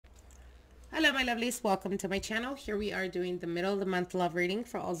Hello my lovelies, welcome to my channel. Here we are doing the middle of the month love reading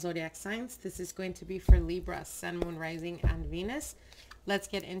for all zodiac signs. This is going to be for Libra, Sun, Moon, Rising, and Venus. Let's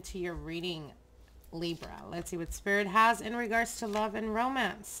get into your reading, Libra. Let's see what Spirit has in regards to love and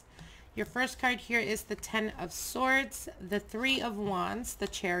romance. Your first card here is the 10 of Swords, the 3 of Wands, the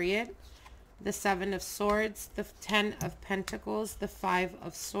Chariot, the 7 of Swords, the 10 of Pentacles, the 5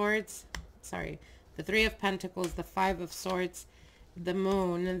 of Swords, the 3 of Pentacles, the 5 of Swords, the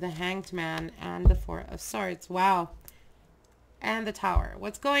Moon, the Hanged Man, and the 4 of Swords. Wow. And the Tower.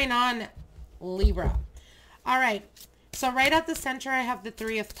 What's going on, Libra? All right. So right at the center, I have the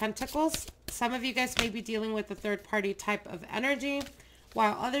 3 of Pentacles. Some of you guys may be dealing with a third-party type of energy,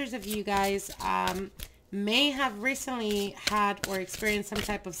 while others of you guys may have recently had or experienced some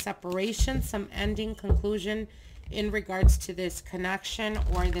type of separation, some ending, conclusion in regards to this connection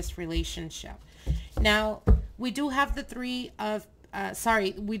or this relationship. Now, we do have the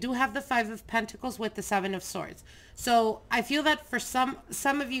we do have the 5 of Pentacles with the 7 of Swords. So I feel that for some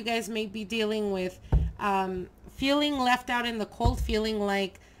of you guys may be dealing with feeling left out in the cold, feeling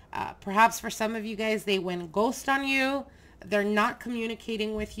like perhaps for some of you guys they went ghost on you, they're not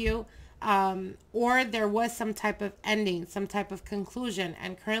communicating with you, or there was some type of ending, some type of conclusion,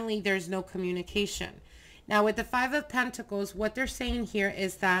 and currently there's no communication. Now with the 5 of Pentacles, what they're saying here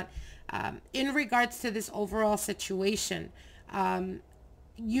is that in regards to this overall situation,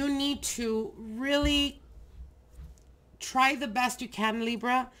 you need to really try the best you can,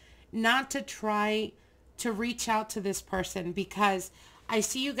 Libra, not to try to reach out to this person, because I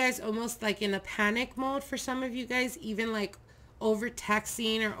see you guys almost like in a panic mode for some of you guys, even like over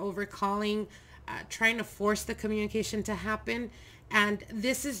texting or over calling, trying to force the communication to happen. And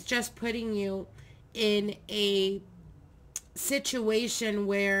this is just putting you in a situation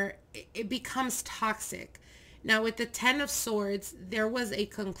where it becomes toxic. Now with the 10 of Swords, there was a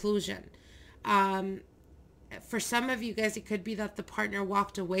conclusion. For some of you guys, it could be that the partner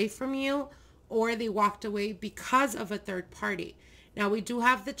walked away from you, or they walked away because of a third party. Now we do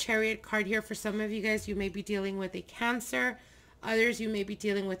have the Chariot card here. For some of you guys, you may be dealing with a Cancer. Others, you may be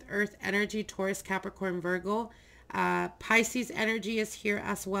dealing with Earth energy, Taurus, Capricorn, Virgo. Pisces energy is here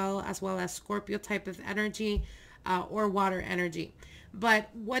as well as Scorpio type of energy, or water energy. But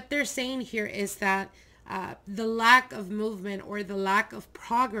what they're saying here is that the lack of movement or the lack of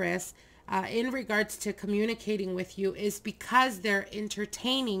progress in regards to communicating with you is because they're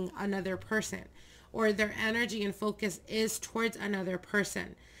entertaining another person, or their energy and focus is towards another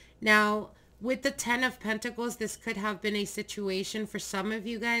person. Now, with the 10 of Pentacles, this could have been a situation for some of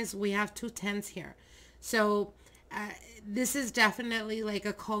you guys. We have 2 10s here. So this is definitely like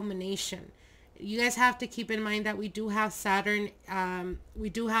a culmination. You guys have to keep in mind that we do have Saturn, we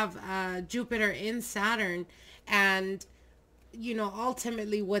do have Jupiter in Saturn, and you know,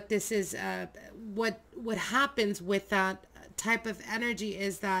 ultimately what this is, what happens with that type of energy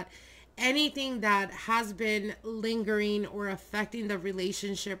is that anything that has been lingering or affecting the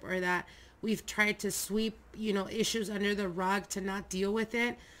relationship, or that we've tried to sweep, you know, issues under the rug to not deal with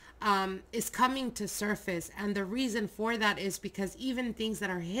it, is coming to surface. And the reason for that is because even things that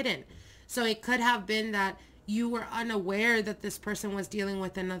are hidden. So it could have been that you were unaware that this person was dealing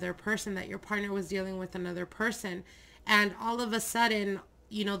with another person, that your partner was dealing with another person. And all of a sudden,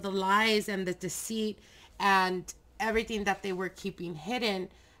 you know, the lies and the deceit and everything that they were keeping hidden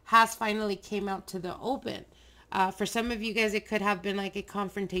has finally came out to the open. For some of you guys, it could have been like a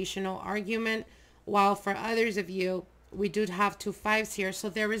confrontational argument, while for others of you, we do have 2 5s here. So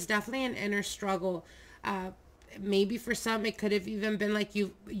there is definitely an inner struggle. Maybe for some, it could have even been like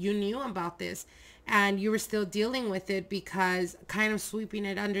you knew about this and you were still dealing with it, because kind of sweeping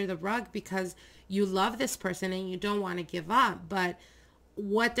it under the rug because you love this person and you don't want to give up. But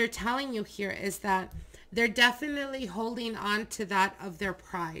what they're telling you here is that they're definitely holding on to that of their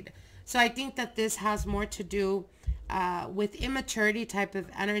pride. So I think that this has more to do with immaturity type of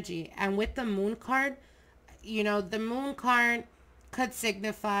energy. And with the Moon card, you know, the Moon card could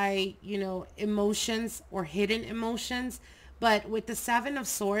signify, you know, emotions or hidden emotions. But with the 7 of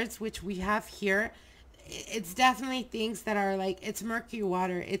Swords, which we have here, it's definitely things that are like, it's murky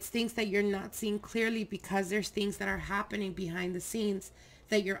water. It's things that you're not seeing clearly because there's things that are happening behind the scenes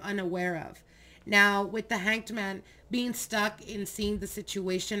that you're unaware of. Now, with the Hanged Man, being stuck in seeing the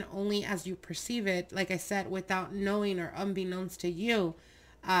situation only as you perceive it, like I said, without knowing or unbeknownst to you,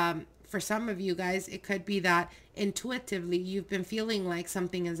 for some of you guys, it could be that intuitively you've been feeling like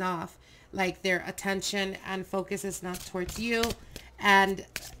something is off, like their attention and focus is not towards you, and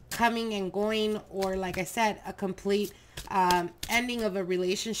coming and going, or like I said, a complete ending of a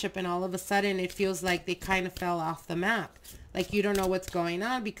relationship, and all of a sudden it feels like they kind of fell off the map. Like you don't know what's going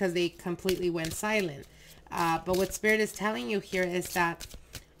on because they completely went silent. But what Spirit is telling you here is that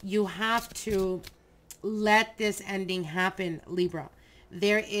you have to let this ending happen, Libra.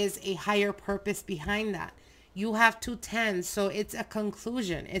 There is a higher purpose behind that. You have 2 10s, so it's a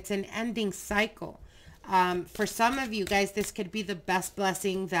conclusion. It's an ending cycle. For some of you guys, this could be the best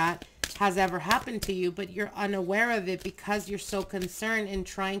blessing that has ever happened to you, but you're unaware of it because you're so concerned in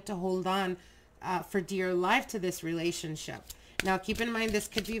trying to hold on for dear life to this relationship. Now, keep in mind, this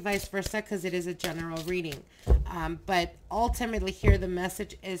could be vice versa because it is a general reading. But ultimately here, the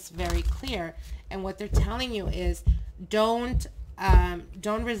message is very clear. And what they're telling you is don't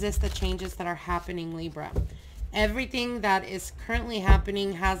resist the changes that are happening, Libra. Everything that is currently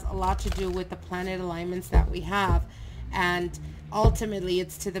happening has a lot to do with the planet alignments that we have. And ultimately,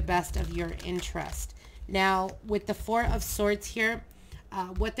 it's to the best of your interest. Now, with the Four of Swords here,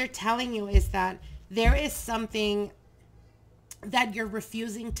 what they're telling you is that there is something that you're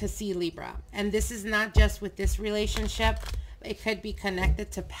refusing to see, Libra. And this is not just with this relationship. It could be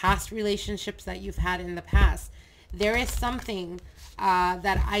connected to past relationships that you've had in the past. There is something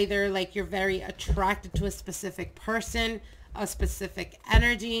that either like you're very attracted to a specific person, a specific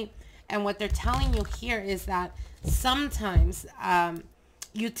energy. And what they're telling you here is that sometimes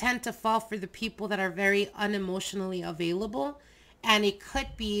you tend to fall for the people that are very unemotionally available. And it could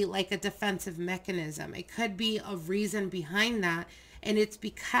be like a defensive mechanism. It could be a reason behind that. And it's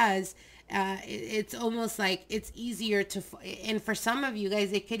because it's almost like it's easier to, and for some of you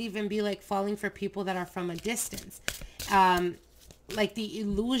guys, it could even be like falling for people that are from a distance. Like the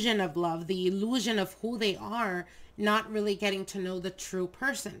illusion of love, the illusion of who they are, not really getting to know the true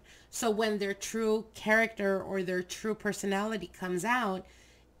person. So when their true character or their true personality comes out,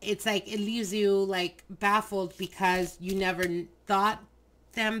 it's like it leaves you like baffled because you never thought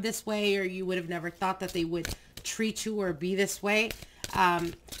them this way, or you would have never thought that they would treat you or be this way.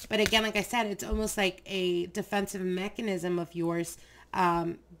 But again, like I said, it's almost like a defensive mechanism of yours,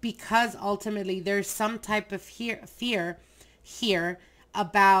 because ultimately there's some type of fear here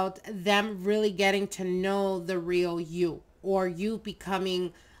about them really getting to know the real you, or you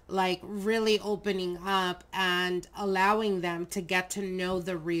becoming like really opening up and allowing them to get to know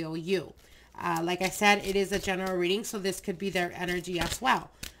the real you. Like I said, it is a general reading, so this could be their energy as well,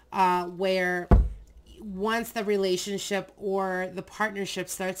 where once the relationship or the partnership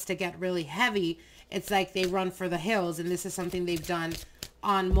starts to get really heavy, it's like they run for the hills. And this is something they've done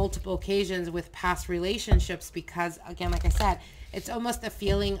on multiple occasions with past relationships, because again, like I said, it's almost a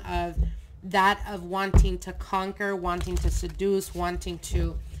feeling of that, of wanting to conquer, wanting to seduce, wanting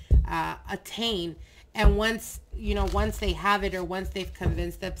to attain. And once they have it, or once they've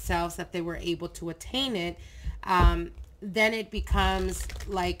convinced themselves that they were able to attain it, then it becomes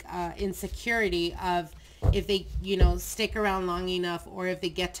like insecurity of, if they, stick around long enough, or if they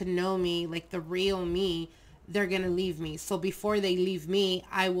get to know me, like the real me, they're going to leave me. So before they leave me,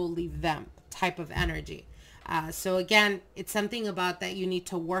 I will leave them type of energy. So again, it's something about that you need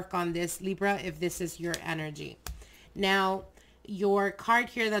to work on this, Libra, if this is your energy. Now, your card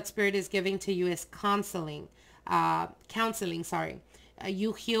here that Spirit is giving to you is counseling.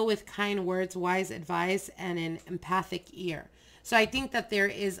 You heal with kind words, wise advice, and an empathic ear. So I think that there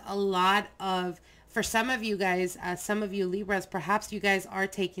is a lot of, for some of you guys, some of you Libras, perhaps you guys are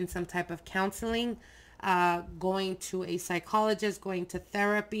taking some type of counseling, going to a psychologist, going to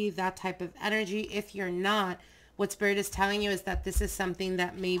therapy, that type of energy. If you're not, what Spirit is telling you is that this is something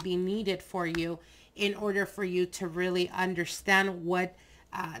that may be needed for you in order for you to really understand what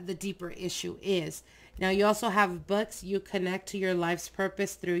the deeper issue is. Now, you also have books. You connect to your life's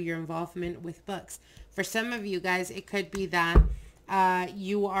purpose through your involvement with books. For some of you guys, it could be that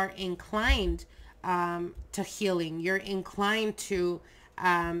you are inclined to healing. You're inclined to,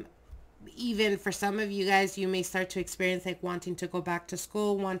 even for some of you guys, you may start to experience like wanting to go back to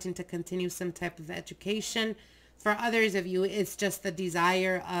school, wanting to continue some type of education. For others of you, it's just the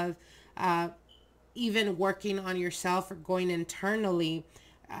desire of even working on yourself, or going internally,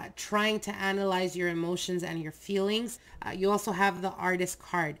 trying to analyze your emotions and your feelings. You also have the artist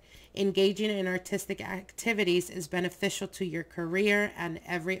card. Engaging in artistic activities is beneficial to your career and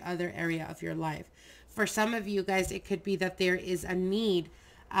every other area of your life. For some of you guys, it could be that there is a need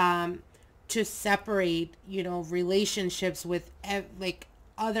to separate, relationships with like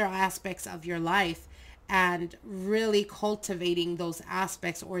other aspects of your life, and really cultivating those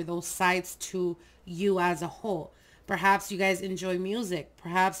aspects or those sides to you as a whole. Perhaps you guys enjoy music.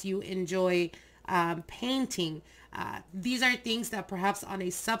 Perhaps you enjoy painting. These are things that perhaps on a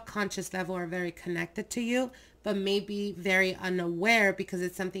subconscious level are very connected to you, but maybe very unaware because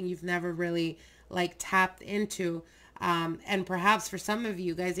it's something you've never really like tapped into. And perhaps for some of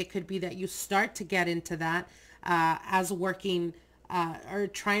you guys, it could be that you start to get into that as working or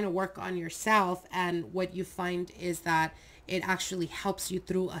trying to work on yourself. And what you find is that it actually helps you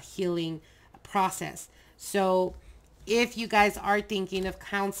through a healing process. So if you guys are thinking of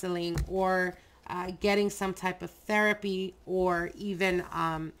counseling or getting some type of therapy, or even,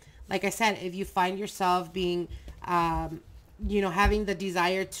 like I said, if you find yourself being, having the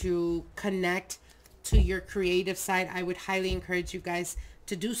desire to connect to your creative side, I would highly encourage you guys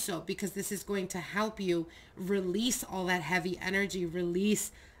to do so, because this is going to help you release all that heavy energy,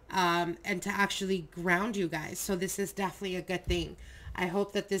 release and to actually ground you guys. So this is definitely a good thing. I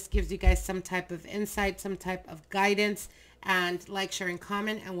hope that this gives you guys some type of insight, some type of guidance, and like, share, and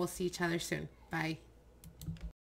comment, and we'll see each other soon. Bye.